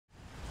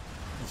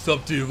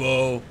Sup,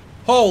 Devo?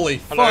 Holy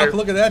Hello. fuck,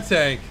 look at that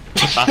tank.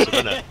 Massive,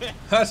 isn't it?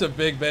 That's a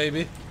big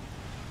baby.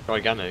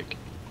 Gigantic.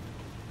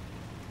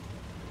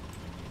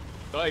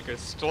 Like a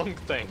strong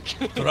tank.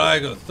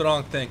 Trigo,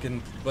 strong tank,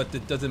 but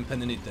it doesn't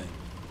pen anything.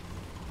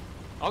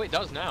 Oh, it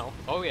does now.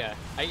 Oh yeah,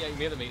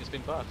 88mm has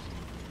been buffed.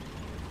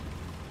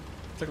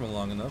 Took him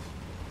long enough.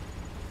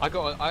 I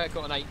got an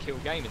 8-kill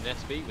game in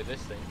SB with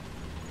this thing.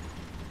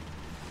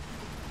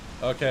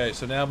 Okay,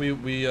 so now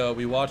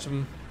we watch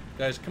him.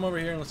 Guys, come over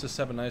here and let's just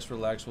have a nice,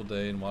 relaxful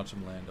day and watch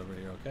him land over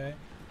here, okay?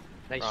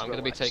 Nice. Right, I'm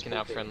gonna be taking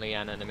out friendly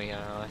and enemy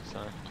ally, so.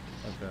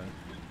 Okay.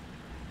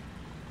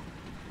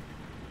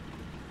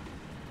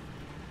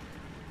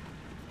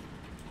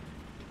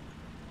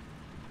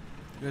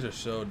 You guys are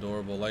so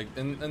adorable. Like,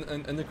 and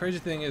the crazy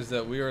thing is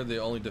that we are the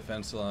only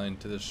defense line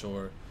to this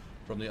shore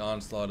from the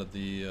onslaught of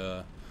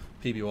the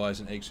PBYs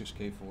and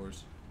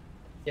H6K4s.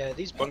 Yeah,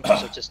 these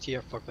bunkers are just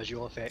here for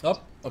visual effect. Oh,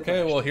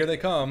 okay. Well, here they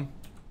come.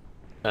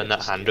 And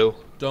that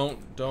handle. Don't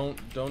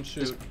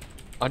shoot.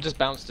 I just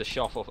bounced a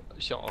shot off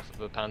of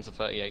the Panzer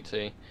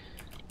 38T.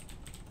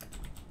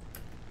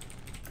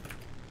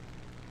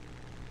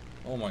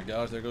 Oh my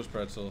gosh, there goes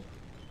Pretzel.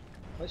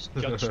 Let's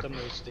judge them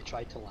as they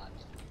try to land.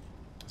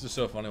 This is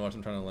so funny watching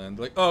him trying to land.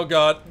 Like, oh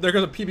god, there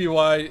goes a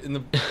PBY in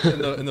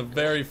the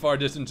very far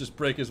distance, just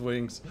break his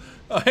wings,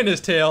 and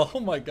his tail. Oh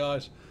my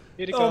gosh.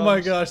 Here he Oh comes.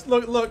 my gosh,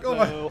 look. Oh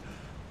No.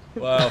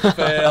 my. Wow,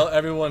 fail.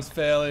 Everyone's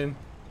failing.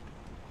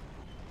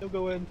 He'll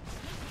go in.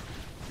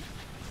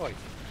 Oi.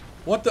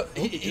 What the?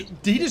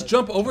 Did he just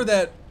jump over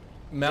that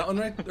mountain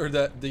right, or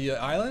the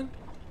island?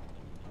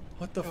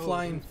 What the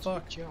flying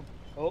fuck?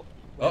 Oh.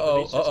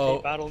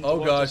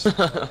 Oh gosh.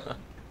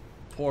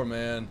 Poor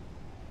man.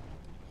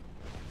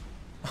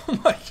 Oh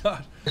my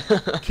god.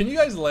 Can you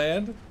guys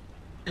land?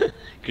 Good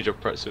job,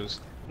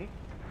 Pretzels.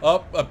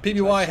 Oh, a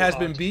PBY has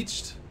been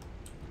beached.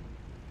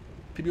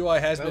 PBY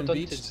has been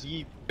beached.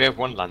 We have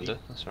one lander,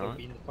 that's alright.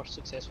 Being the first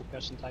successful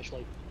person to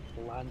actually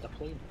land a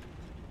plane.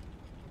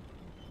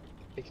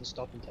 They can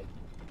stop in time.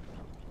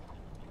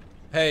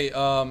 Hey,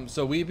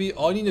 so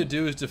all you need to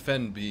do is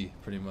defend B,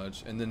 pretty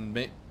much, and then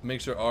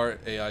make sure our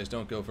AIs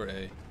don't go for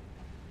A.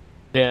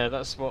 Yeah,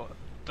 that's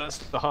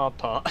the hard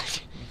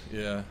part.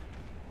 Yeah.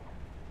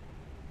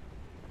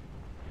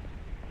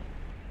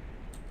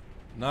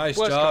 Nice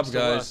Worst job, comes to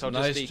guys. worst, I'll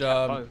Nice just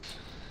job.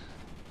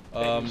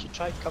 You should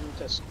try coming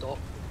to a stop,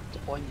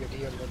 deploying your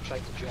gear, and then try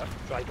to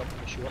drive up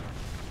the shore.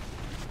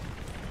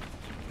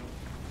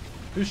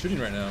 Who's shooting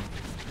right now?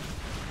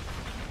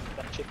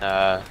 That chick.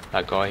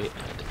 That guy,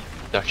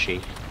 Dutchy.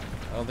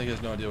 I don't think he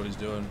has no idea what he's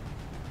doing.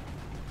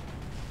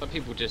 Some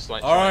people just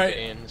like All try right,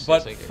 and get in.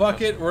 but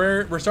fuck it,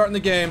 we're starting the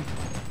game.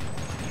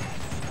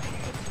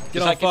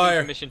 Get on fire. Give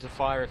me permission to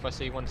fire if I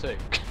see one too.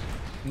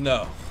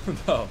 No,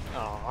 no.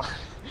 Aww.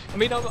 I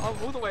mean, I'm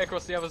all the way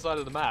across the other side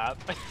of the map.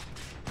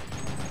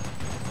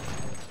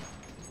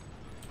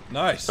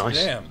 Nice. Nice.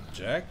 Damn,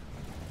 Jack.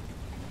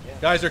 Yeah.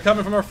 Guys, they're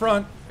coming from our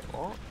front.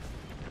 What?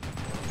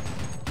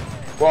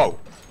 Whoa!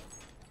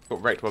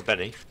 Got wrecked by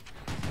Benny.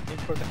 In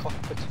for the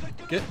cockpit.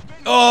 Get.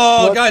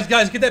 Oh, What?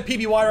 guys, get that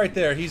PBY right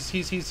there. He's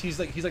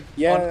like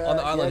Yeah, on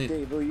the island. yeah,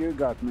 Davo, you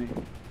got me.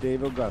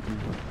 Davo got me.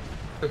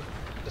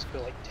 Just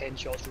put like 10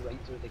 shots right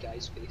through the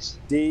guy's face.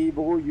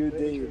 Davo, you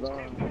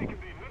Davo.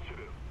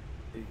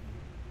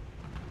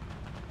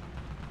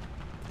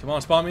 Come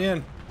on, spawn me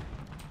in.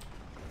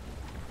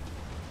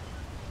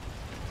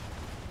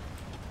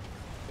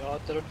 God,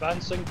 they're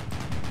advancing.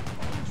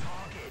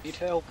 Need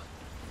help.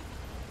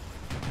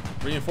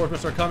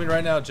 Reinforcements are coming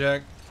right now,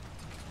 Jack.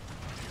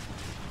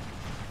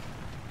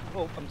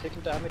 Oh, I'm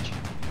taking damage.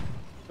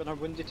 Gonna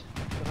wounded.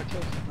 Gonna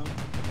killed. No.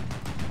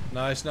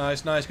 Nice,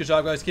 nice, nice. Good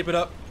job, guys. Keep it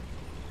up.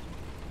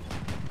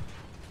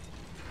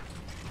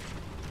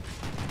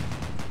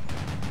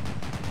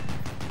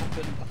 I'm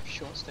getting a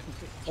shot sticking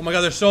through. Oh my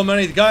god, there's so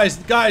many. Guys,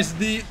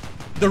 the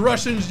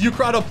Russians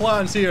Ukrado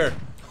plans here.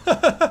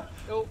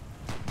 Oh.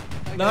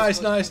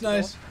 Nice, nice,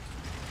 nice.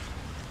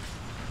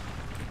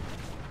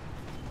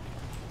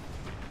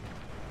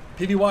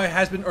 PBY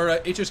has been, or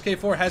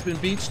HSK4 has been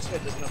beached.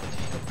 It does nothing.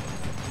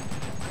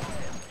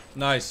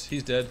 Nice,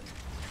 he's dead.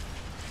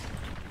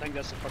 I think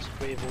that's the first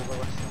wave over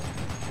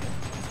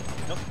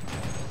with. Nope.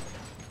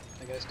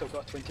 I guess still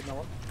got 20 mil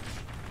up.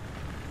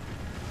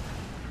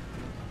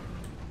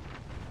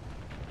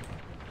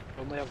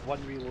 Only have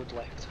one reload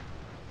left.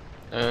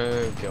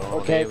 Oh god.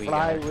 Okay, here we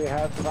Fly, go. we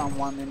have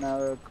someone in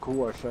our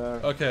course.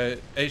 Okay,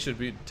 A should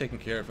be taking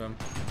care of him.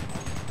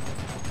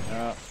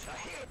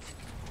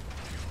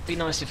 Be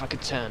nice if I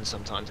could turn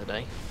sometime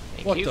today.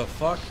 Thank What you. the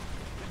fuck?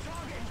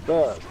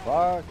 The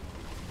fuck?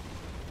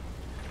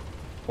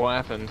 What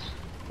happened?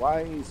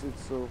 Why is it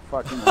so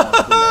fucking hard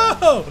to land?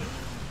 Oh,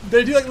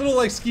 they do like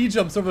little ski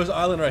jumps over this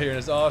island right here, and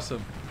it's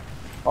awesome.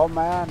 Oh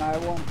man, I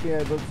won't be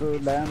able to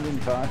land in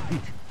time.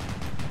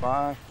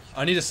 Fuck.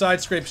 I need to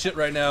side scrape shit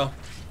right now.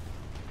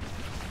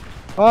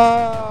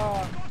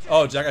 Ah!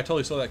 Oh, Jack, I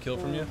totally stole that kill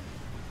from you.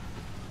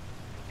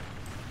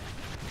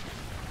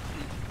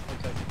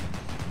 Okay.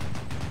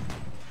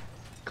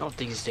 God,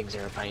 these things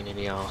are a pain in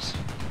the arse.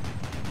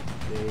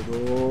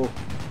 Davo.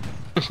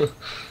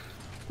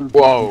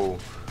 Whoa.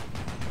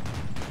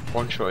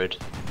 One-shotted.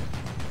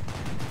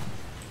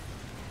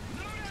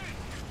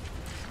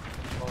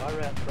 Well, I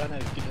ran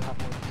out of good enough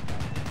more.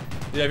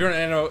 Yeah, if you're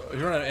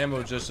out of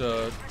ammo, just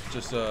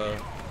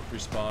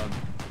respawn.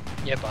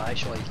 Yeah, but I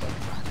actually like ran.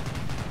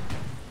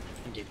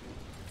 In-game.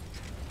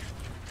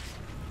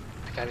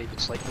 I can't even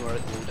select more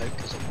at the loadout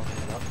because I'm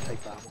running that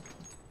type of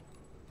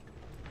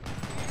ammo.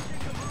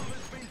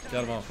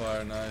 Got him on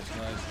fire. Nice,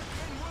 nice.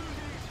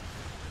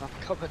 I'm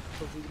coming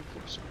for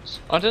reinforcements.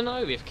 I don't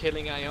know if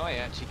killing AI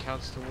actually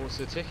counts towards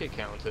the ticket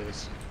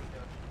counters.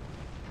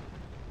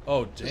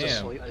 Oh There's a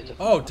damn. slightly different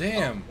Oh one.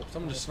 damn.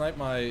 Someone just sniped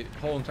my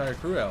whole entire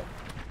crew out.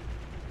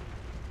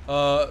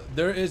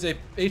 There is a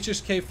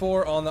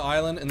HSK4 on the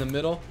island in the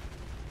middle.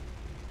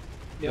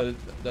 Yep.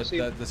 That's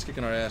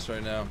kicking our ass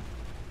right now.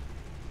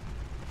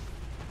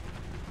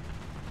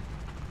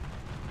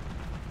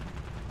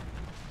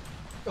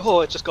 Oh,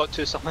 it just got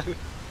to somehow.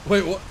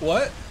 Wait,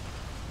 what?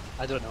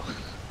 I don't know.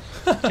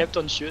 Kept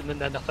on shooting and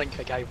then I think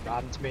a guy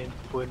ran to me and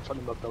blew in front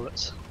of my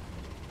bullets.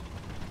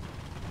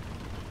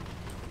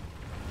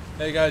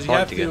 Hey guys, you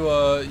have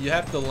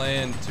to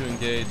land to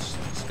engage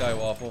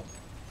Skywaffle.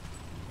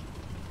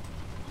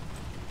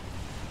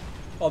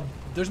 Oh,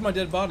 there's my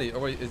dead body.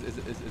 Or wait,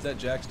 is that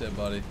Jack's dead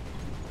body?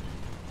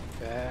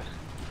 Yeah.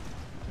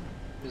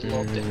 There's a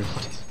lot of dead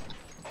bodies.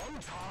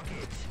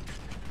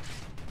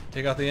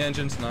 Take out the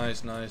engines.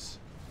 Nice, nice.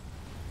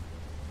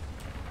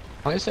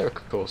 Why is there a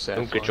Corsair?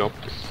 Oh, good job.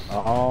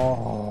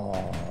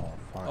 Oh,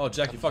 fuck. Oh,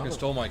 Jack, you fucking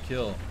stole my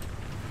kill.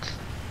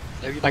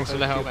 Now you know Thanks how for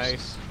the it help, feels.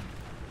 Ace.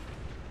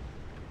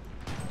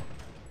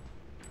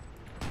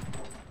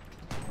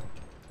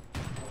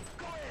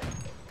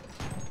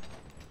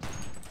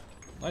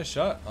 Nice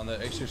shot on the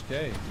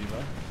X6K,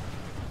 Eva.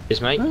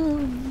 Yes, mate.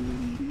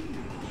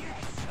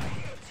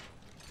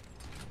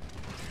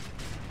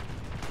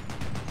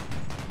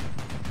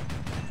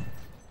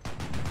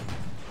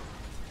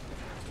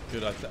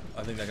 Good, I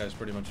think that guy's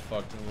pretty much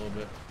fucked in a little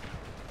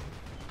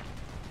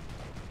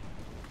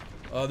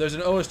bit. There's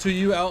an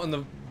OS2U out in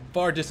the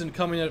far distance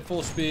coming at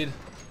full speed.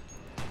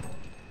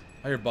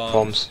 I hear bombs.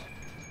 Bombs.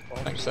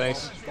 Thanks,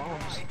 Ace.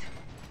 Bombs.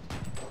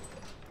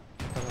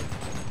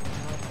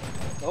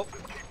 Oh,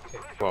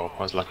 Well,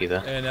 I was lucky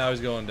there. And now he's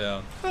going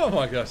down. Oh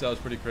my gosh, that was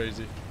pretty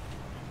crazy.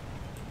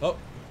 Oh,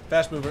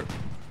 fast mover.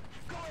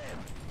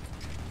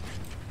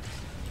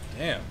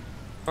 Damn.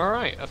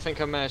 Alright, I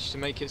think I managed to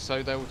make it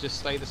so they'll just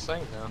stay the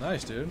same now.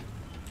 Nice, dude.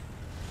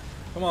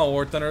 Come on,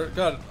 War Thunder.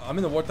 God, I'm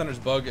in the War Thunder's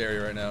bug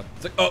area right now.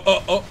 It's like,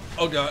 oh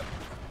god.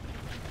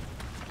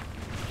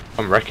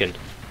 I'm wrecking.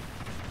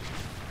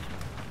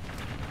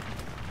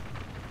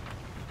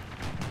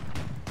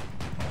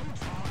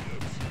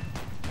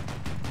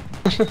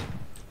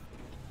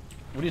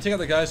 When you take out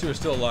the guys who are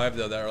still alive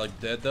though, that are like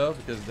dead though,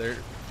 because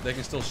they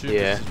can still shoot.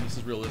 Yeah. This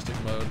is realistic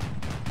mode.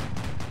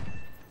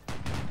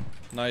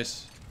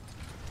 Nice.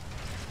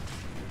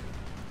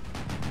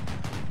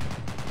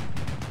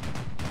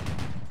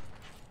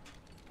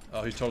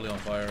 Oh, he's totally on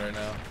fire right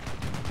now.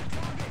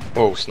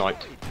 Whoa,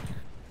 sniped.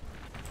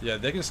 Yeah,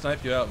 they can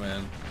snipe you out,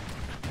 man.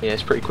 Yeah,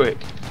 it's pretty quick.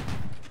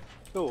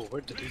 oh,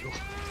 where did he go?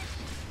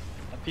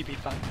 A PB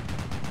fan.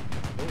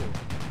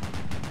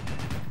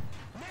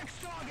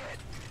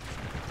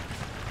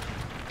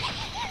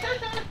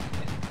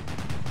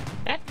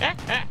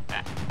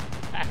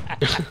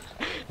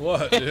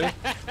 What, dude?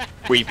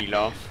 Weeby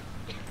laugh.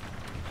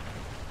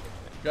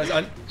 Guys,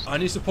 I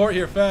need support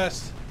here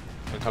fast.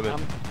 I'm coming.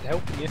 I'm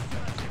helping you.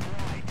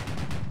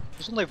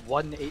 There's only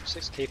one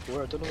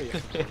H6K4, I don't know what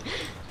you're doing.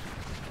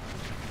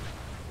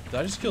 Did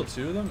I just kill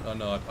two of them? Oh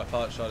no, I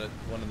pilot shot at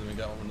one of them and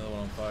got another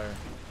one on fire.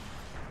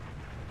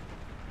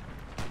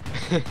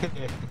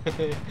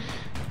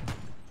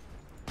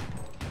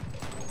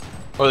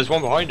 Oh, there's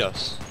one behind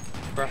us.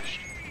 Crashed.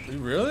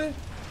 Really?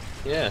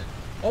 Yeah.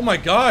 Oh my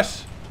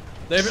gosh!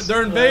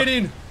 They're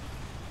invading!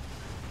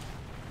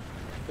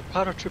 The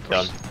paratroopers.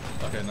 Done.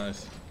 Okay,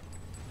 nice.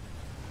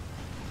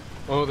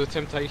 Oh, the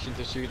temptation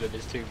to shoot them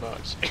is too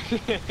much.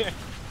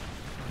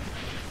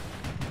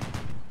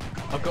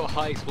 I've got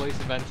high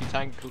explosive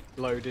anti-tank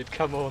loaded,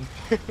 come on.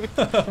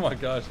 Oh my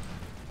gosh.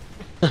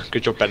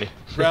 Good job, Benny.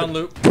 Ground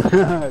loop.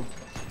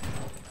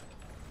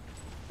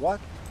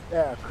 What?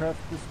 Aircraft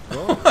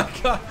Oh destroyed. my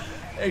god!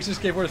 H6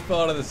 skateboards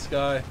fell out of the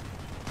sky.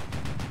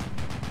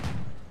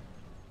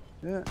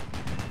 Yeah.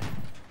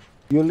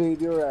 You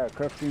leave your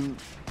aircraft in.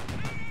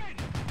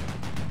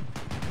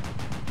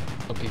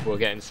 Some people are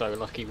getting so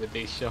lucky with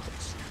these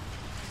shots.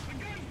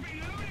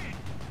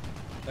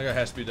 That guy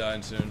has to be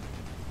dying soon.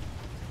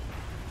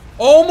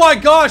 Oh my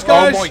gosh,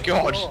 guys! Oh my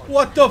god!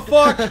 What the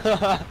fuck?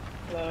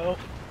 Hello.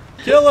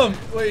 Kill him!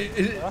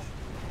 Wait,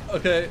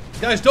 okay.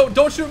 Guys,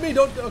 don't shoot me,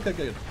 don't, okay,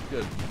 good.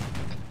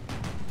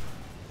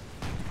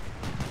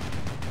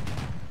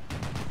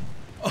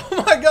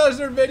 Oh my gosh,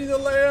 they're invading the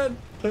land!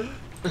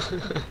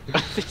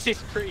 This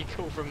is pretty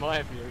cool from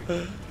my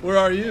view. Where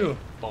are you?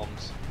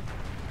 Bombs.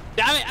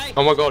 Damn it, hey!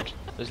 Oh my god,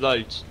 there's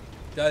loads.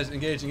 Guys,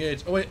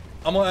 engage. Oh wait,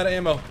 I'm all out of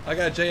ammo. I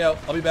got a J out.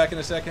 I'll be back in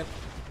a second.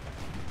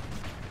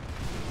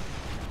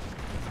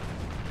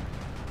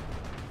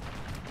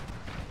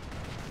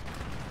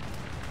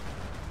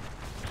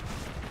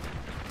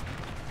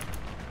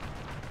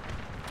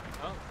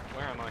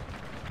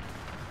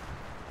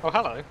 Oh,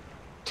 hello.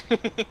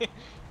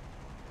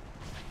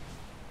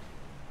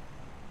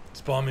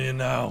 Spawn me in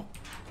now.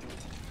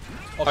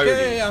 Holy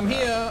Okay, I'm crap.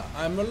 here.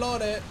 I'm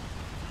reloaded.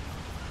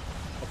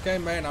 Okay,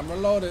 man, I'm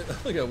reloaded.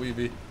 Look at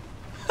Weeby.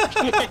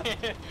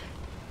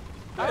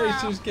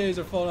 H2Ks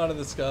are falling out of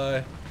the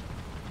sky.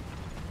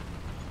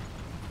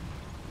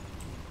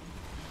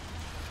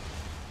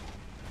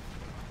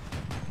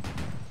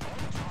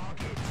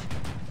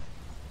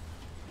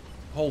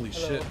 Holy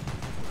shit.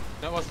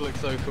 That must look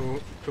so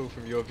cool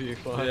from your view,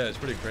 Fly. Yeah, it's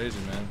pretty crazy,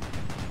 man.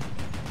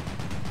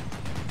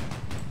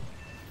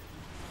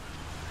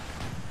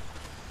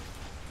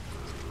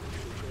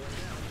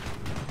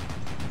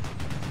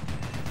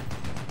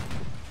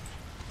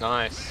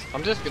 Nice.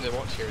 I'm just gonna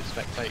watch here and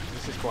spectate.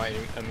 This is quite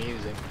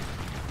amusing.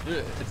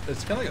 Dude,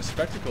 it's kind of like a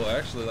spectacle,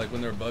 actually, like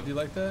when they're above you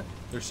like that.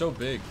 They're so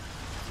big.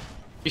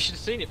 You should have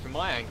seen it from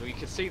my angle. You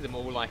could see them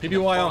all like. in a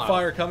PBY on file.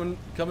 fire coming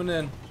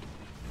in.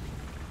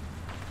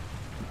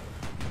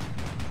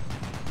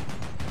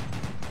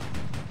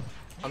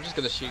 I'm just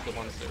gonna shoot the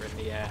ones that are in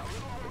the air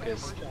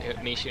because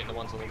me shooting the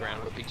ones on the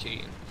ground would be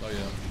cheating. Oh, yeah.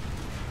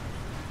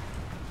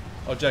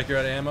 Oh, Jack, you're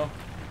out of ammo?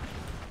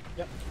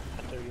 Yep.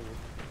 I do, you know.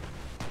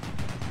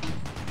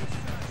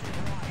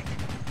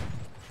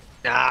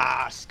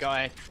 Ah,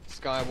 Sky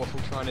Waffle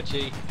trying to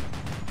cheat.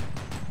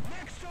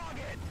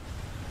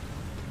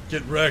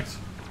 Get wrecked.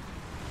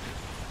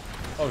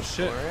 Oh,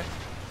 shit. Alright.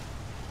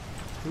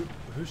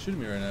 Who's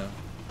shooting me right now?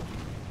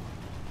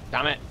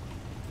 Damn it.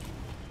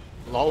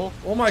 Lol.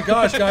 Oh my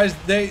gosh, guys,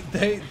 they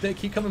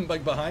keep coming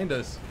like behind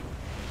us.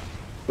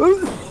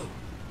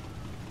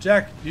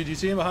 Jack, did you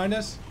see him behind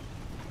us?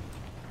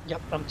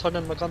 Yep, I'm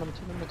turning my gun,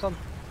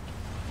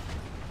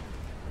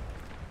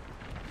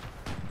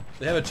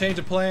 They have a change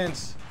of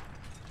plans.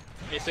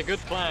 It's a good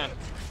plan.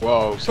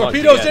 Whoa, sniped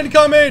Torpedoes again.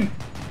 incoming!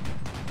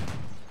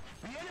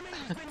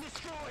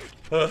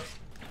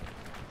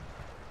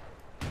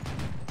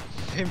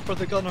 Aim for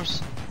the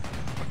gunners.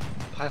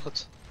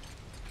 Pilots.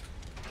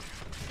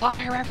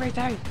 Fire every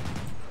day.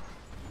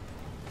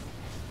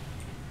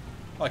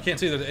 Oh, I can't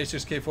see there's an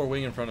H6K4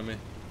 wing in front of me.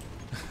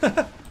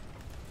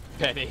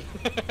 Penny.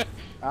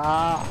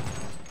 Ah.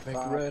 Make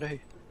Fuck.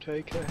 ready.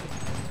 Take it.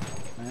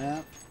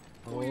 Yeah.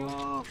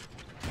 Oh.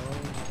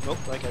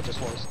 Nope, like I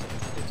just lost.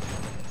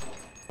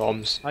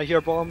 Bombs. I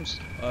hear bombs.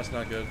 Oh, that's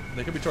not good.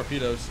 They could be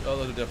torpedoes. Oh,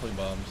 those are definitely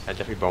bombs. Yeah,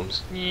 definitely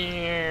bombs.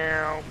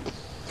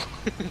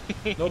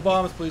 No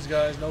bombs, please,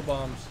 guys. No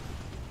bombs.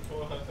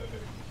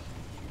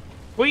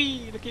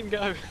 Whee! Look at him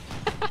go.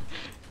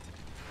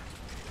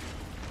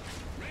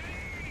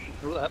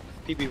 Look at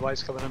that.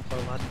 PBY's coming in for a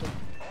landing.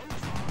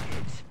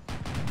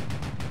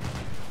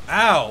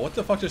 Ow! What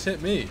the fuck just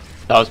hit me?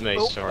 That was me,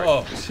 Oh. sorry.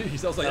 Oh,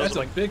 jeez. I was like, That was that's a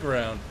like- big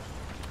round.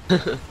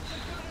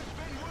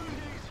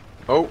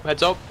 Oh,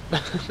 heads up.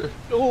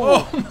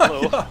 Oh my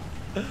hello. god!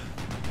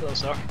 Hello,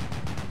 sir.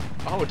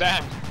 Oh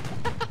damn.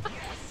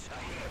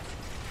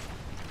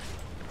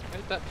 Where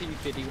did that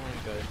P51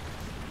 go?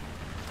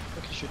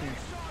 Look at shooting.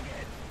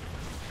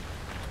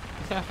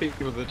 Yeah,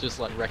 people that just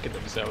like wrecking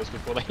themselves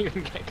before they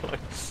even get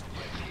close.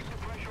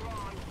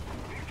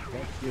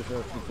 Wreck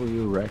yourself before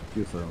you wreck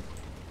yourself.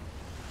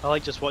 I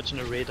like just watching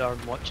the radar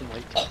and watching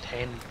like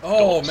 10.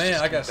 Oh dots man,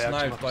 just I got converge in my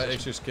sniped by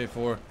position.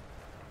 H6K4.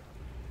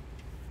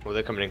 Well,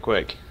 they're coming in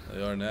quick.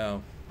 They are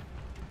now.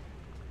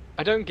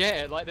 I don't get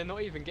it. Like they're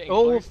not even getting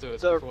Oh, close to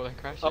us they're before they're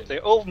crashing. Up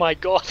there. Oh my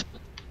god.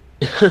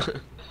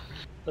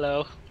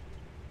 Hello.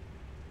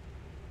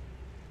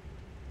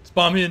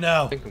 Spawn me in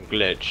now. I think I'm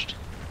glitched.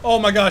 Oh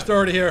my gosh, they're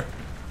already here.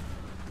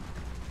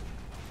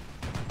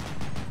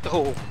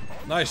 Oh.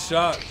 Nice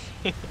shot.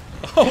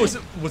 Oh,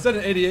 was that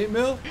an 88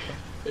 mil?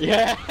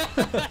 Yeah.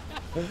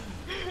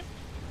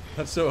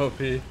 That's so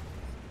OP.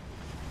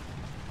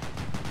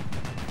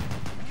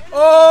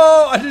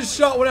 Oh, I just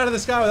shot one out of the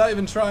sky without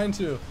even trying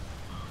to.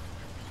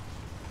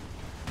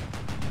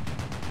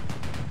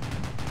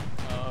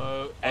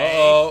 Oh.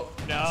 Uh-oh.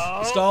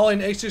 No. Stalling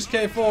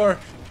H6K4.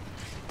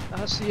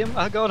 I see him.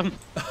 I got him.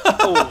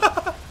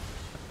 Oh.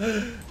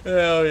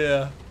 Hell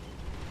yeah.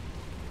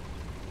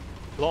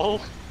 Lol.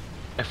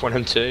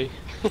 F1M2.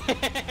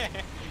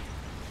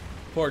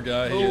 Poor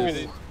guy. He Oh.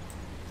 was-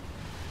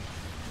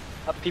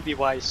 That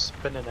PBY is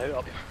spinning out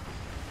up.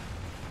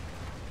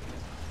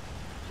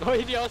 Oh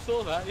yeah, I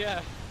saw that.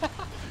 Yeah.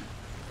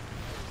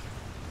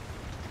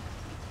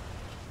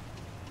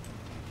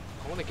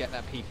 I want to get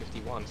that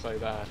P51 so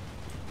bad.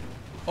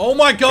 Oh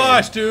my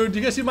gosh, dude. Do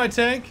you guys see my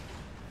tank?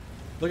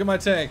 Look at my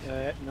tank.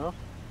 No.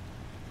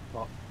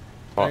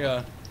 Hang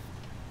on.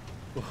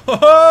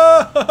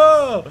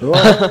 Whoa!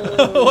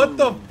 Whoa. What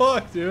the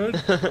fuck, dude?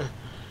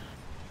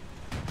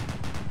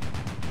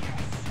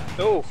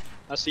 Oh.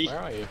 I see. Where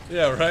are you?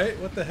 Yeah, right?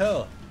 What the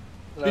hell?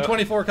 Hello.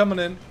 P24 coming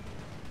in.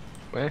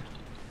 Where?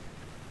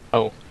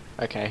 Oh.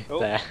 Okay. Oh.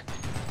 There.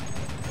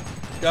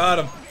 Got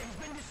him.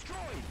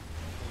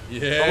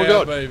 Yeah, Oh my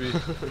God. baby.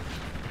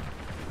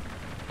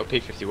 Got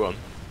P51.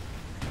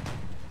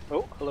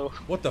 Oh, hello.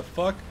 What the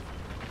fuck?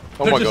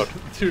 Oh They're my just-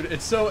 god. Dude,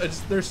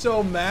 they're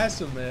so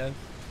massive, man.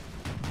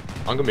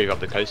 I'm gonna move up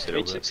the coast a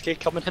little bit. H6K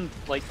coming in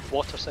like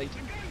water side.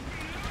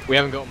 We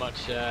haven't got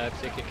much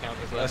ticket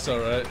counters left. That's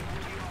alright.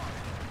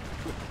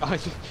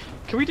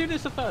 Can we do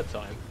this a third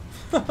time?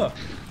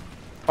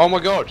 Oh my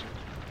god!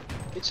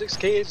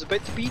 H6K is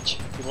about to beach.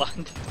 We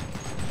landed.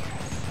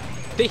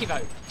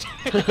 Devo!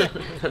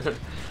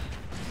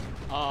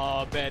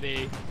 Oh,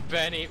 Benny.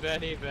 Benny.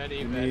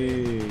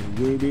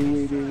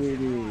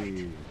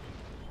 Weedy.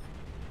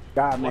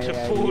 Come What a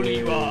here, fool you.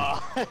 you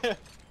are!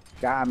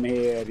 Come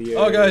here, you.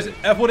 Oh, guys,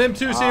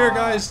 F1M2's here,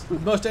 guys.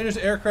 Most dangerous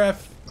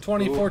aircraft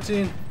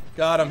 2014.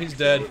 Got him. He's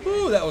dead.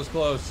 Ooh, that was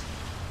close.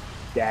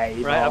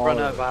 Dave, Right, I've run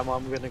out of ammo.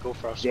 I'm gonna go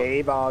first.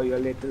 Dave, you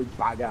little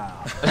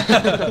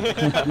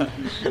bugger.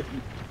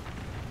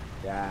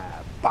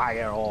 Yeah,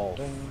 fire off.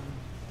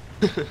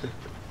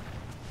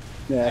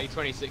 Yeah,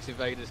 A26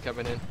 invaders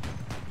coming in.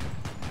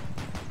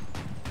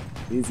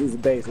 this is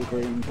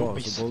basically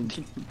impossible.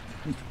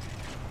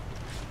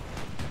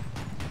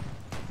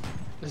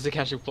 There's a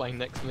casual plane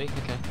next to me.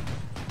 Okay.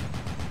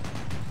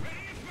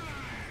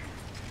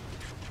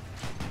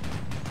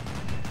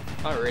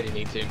 I really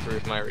need to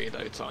improve my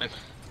reload time.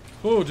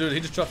 Oh, dude, he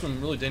just dropped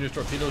some really dangerous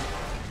torpedoes.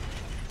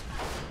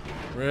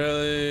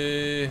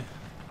 Really?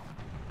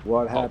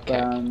 What Okay.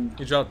 happened?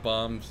 He dropped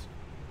bombs.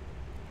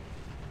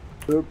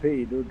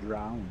 Torpedo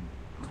drowned.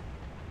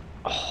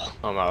 Oh,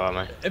 I'm out of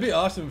ammo. It'd be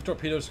awesome if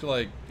torpedoes could,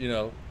 like, you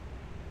know,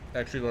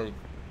 actually like,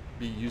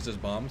 be used as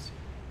bombs.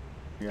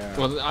 Yeah.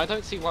 Well, I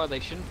don't see why they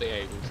shouldn't be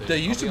able to. They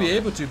used to be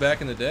able to back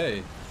in the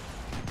day.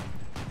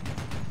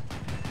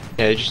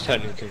 Yeah, they just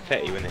turn into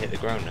confetti when they hit the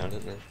ground now,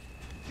 don't they?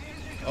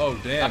 Oh,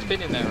 damn. I've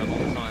been in there a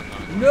long time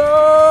though. No!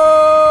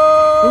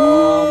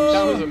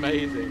 That was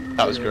amazing.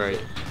 That was great.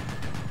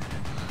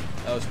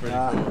 That was pretty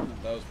cool.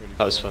 That was pretty cool.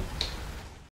 That was fun.